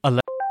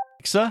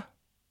Alexa,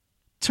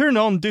 turn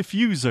on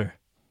diffuser.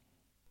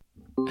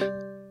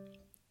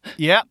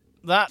 Yep,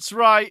 that's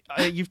right.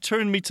 You've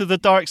turned me to the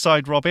dark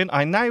side, Robin.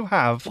 I now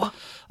have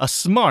a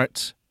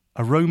smart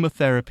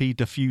aromatherapy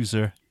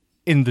diffuser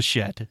in the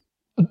shed.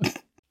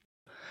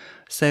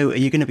 So are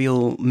you going to be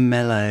all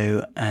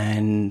mellow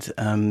and,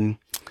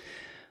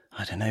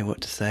 I don't know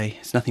what to say.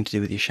 It's nothing to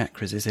do with your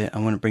chakras, is it? I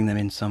want to bring them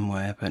in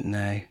somewhere, but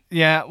no.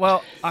 Yeah,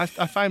 well, I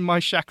found my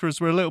chakras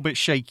were a little bit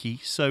shaky,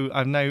 so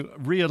I've now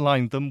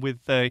realigned them with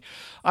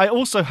I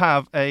also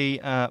have a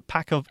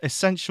pack of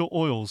essential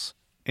oils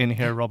in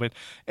here, Robin.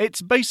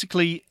 It's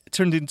basically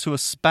turned into a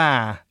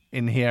spa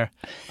in here.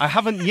 I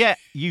haven't yet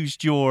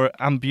used your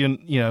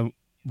ambient,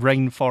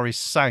 rainforest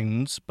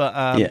sounds,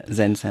 but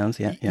Zen sounds,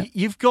 yeah.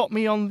 You've got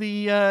me on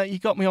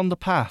the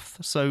path,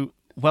 so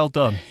well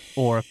done.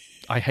 Or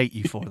I hate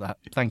you for that.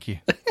 Thank you.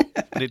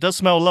 But it does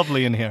smell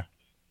lovely in here.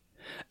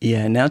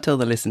 Yeah, now tell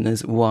the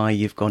listeners why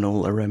you've gone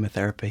all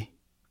aromatherapy.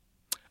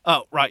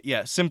 Oh, right,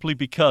 yeah. Simply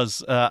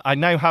because I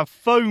now have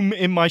foam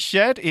in my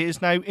shed. It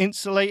is now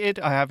insulated.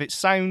 I have it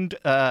sound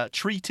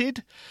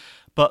treated,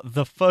 but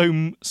the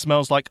foam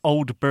smells like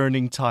old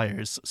burning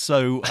tyres.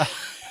 So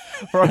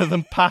rather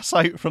than pass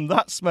out from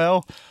that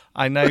smell,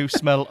 I now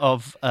smell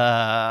of,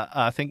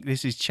 I think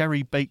this is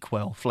cherry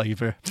Bakewell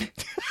flavour.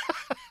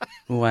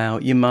 Wow,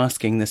 you're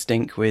masking the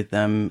stink with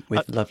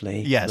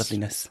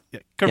loveliness. Yeah,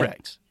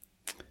 correct.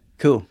 Yeah.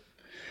 Cool.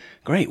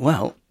 Great.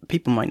 Well,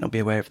 people might not be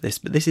aware of this,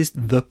 but this is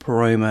the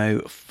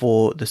promo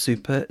for the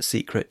Super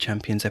Secret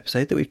Champions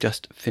episode that we've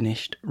just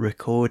finished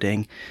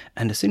recording.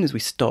 And as soon as we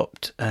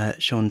stopped,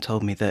 Sean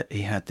told me that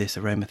he had this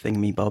aroma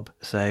thingy-bob.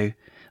 So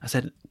I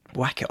said,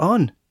 whack it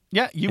on.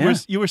 Yeah,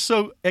 you were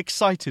so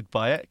excited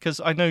by it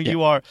because I know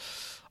you are.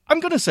 I'm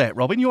going to say it,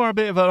 Robin. You are a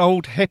bit of an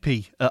old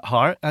hippie at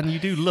heart, and you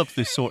do love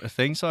this sort of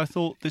thing. So I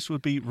thought this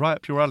would be right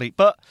up your alley.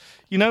 But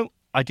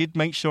I did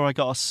make sure I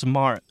got a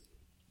smart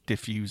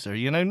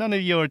diffuser. None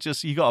of you are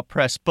just you got to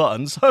press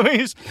buttons. So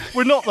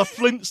we're not the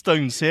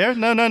Flintstones here.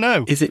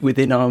 No. Is it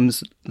within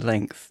arm's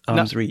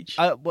reach?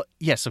 Well,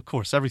 yes, of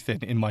course.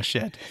 Everything in my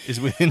shed is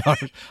within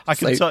arm's. I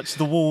can touch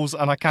the walls,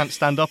 and I can't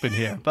stand up in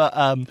here. But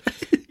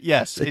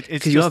yes, it's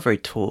because you are very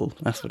tall.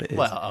 That's what it is.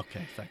 Well,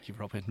 okay, thank you,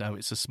 Robin. No,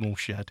 it's a small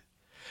shed.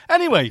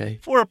 Anyway,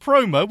 For a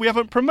promo, we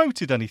haven't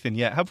promoted anything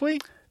yet, have we?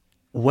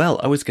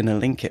 Well, I was going to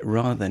link it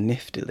rather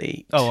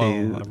niftily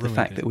to the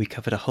fact that we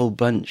covered a whole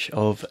bunch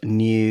of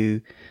new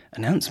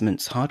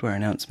announcements, hardware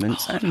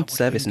announcements, and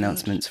service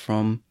announcements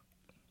from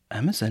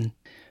Amazon.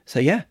 So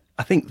yeah,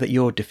 I think that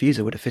your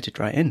diffuser would have fitted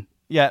right in.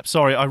 Yeah,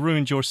 sorry, I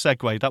ruined your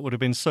segue. That would have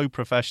been so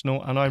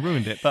professional, and I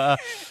ruined it. But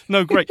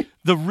no, great.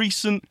 The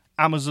recent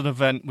Amazon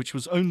event, which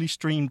was only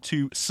streamed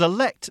to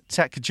select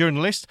tech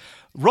journalists.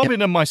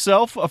 Robin and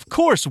myself, of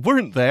course,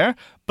 weren't there,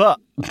 but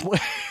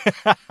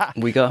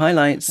we got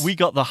highlights. We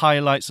got the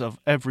highlights of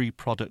every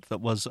product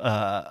that was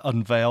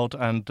unveiled,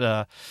 and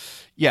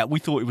we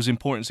thought it was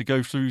important to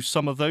go through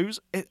some of those.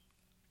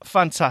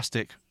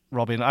 Fantastic,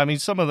 Robin. I mean,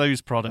 some of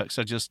those products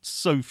are just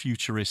so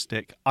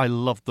futuristic. I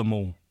love them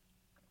all.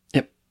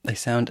 Yep, they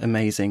sound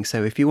amazing.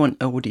 So if you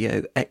want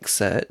audio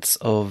excerpts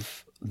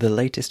of the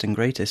latest and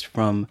greatest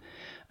from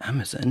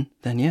Amazon,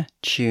 then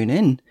tune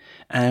in.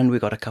 And we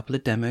got a couple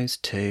of demos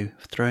too,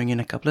 throwing in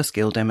a couple of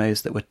skill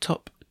demos that were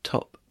top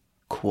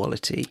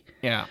quality.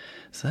 Yeah.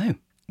 So,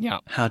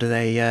 how do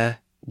they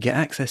get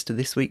access to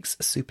this week's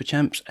Super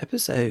Champs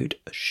episode,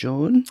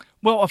 Sean?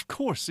 Well, of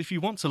course, if you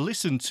want to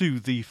listen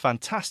to the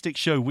fantastic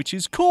show, which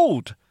is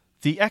called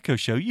The Echo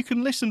Show, you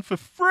can listen for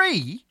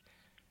free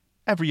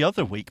every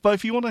other week. But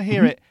if you want to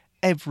hear it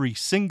every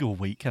single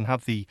week and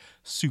have the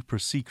super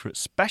secret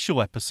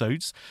special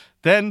episodes,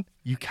 then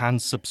you can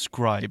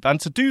subscribe. And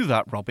to do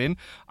that, Robin,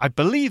 I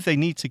believe they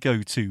need to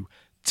go to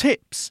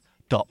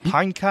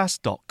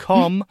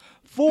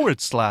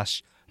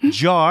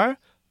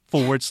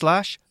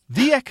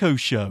tips.pinecast.com/jar/The Echo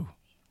Show.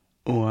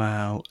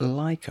 Wow,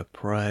 like a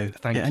pro.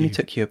 Thank you. It only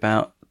took you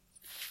about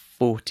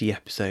 40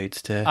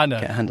 episodes to get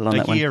a handle on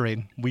that one. A year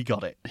in, we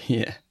got it.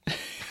 Yeah,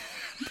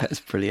 that's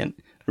brilliant.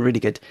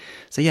 Really good.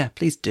 So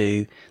please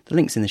do. The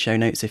link's in the show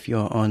notes. If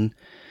you're on,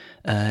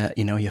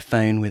 your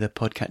phone with a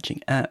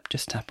podcatching app,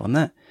 just tap on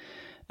that,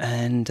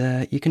 and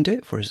you can do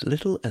it for as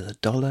little as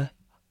 $1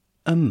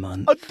 a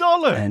month.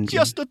 $1, and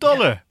just $1.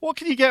 Yeah. What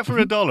can you get for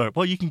 $1?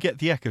 Well, you can get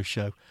the Echo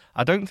Show.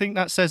 I don't think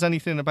that says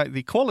anything about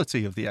the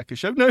quality of the Echo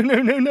Show.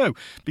 No.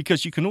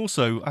 Because you can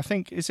also, I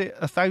think, is it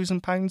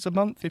 £1,000 a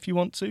month if you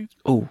want to?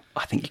 Oh,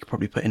 I think you could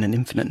probably put in an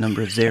infinite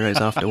number of zeros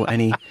after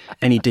any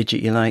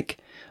digit you like.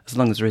 As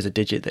long as there is a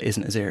digit that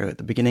isn't a zero at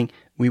the beginning,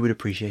 we would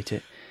appreciate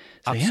it.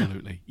 So,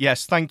 absolutely.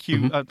 Yes, thank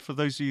you for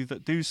those of you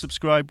that do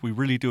subscribe. We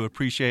really do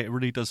appreciate it. It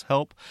really does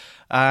help.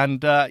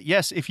 And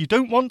yes, if you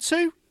don't want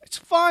to, it's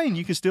fine.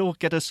 You can still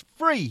get us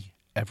free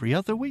every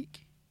other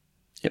week.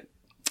 Yep.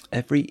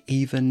 Every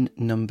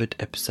even-numbered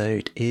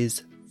episode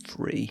is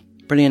free.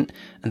 Brilliant.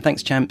 And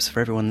thanks, champs, for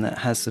everyone that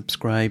has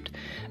subscribed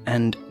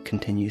and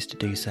continues to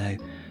do so.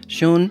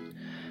 Sean,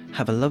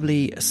 have a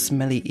lovely,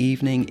 smelly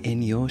evening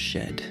in your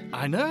shed.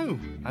 I know.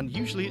 And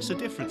usually it's a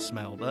different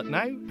smell, but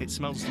now it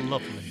smells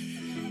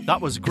lovely. That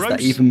was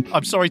gross. even-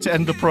 I'm sorry to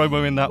end the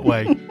promo in that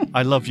way.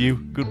 I love you.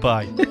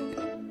 Goodbye.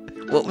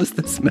 What was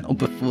the smell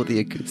before the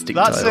acoustic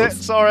That's tiles?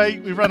 it. Sorry,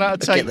 we've run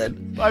out of Okay, tape.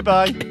 then.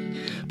 Bye-bye.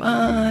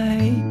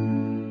 Bye.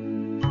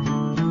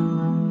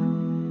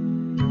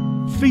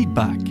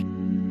 Feedback.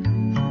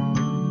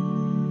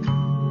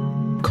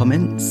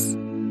 Comments?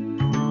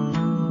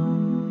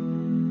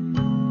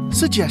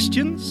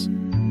 Suggestions.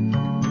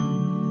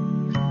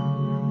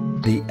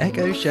 The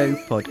Echo Show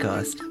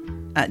Podcast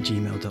at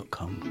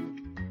gmail.com.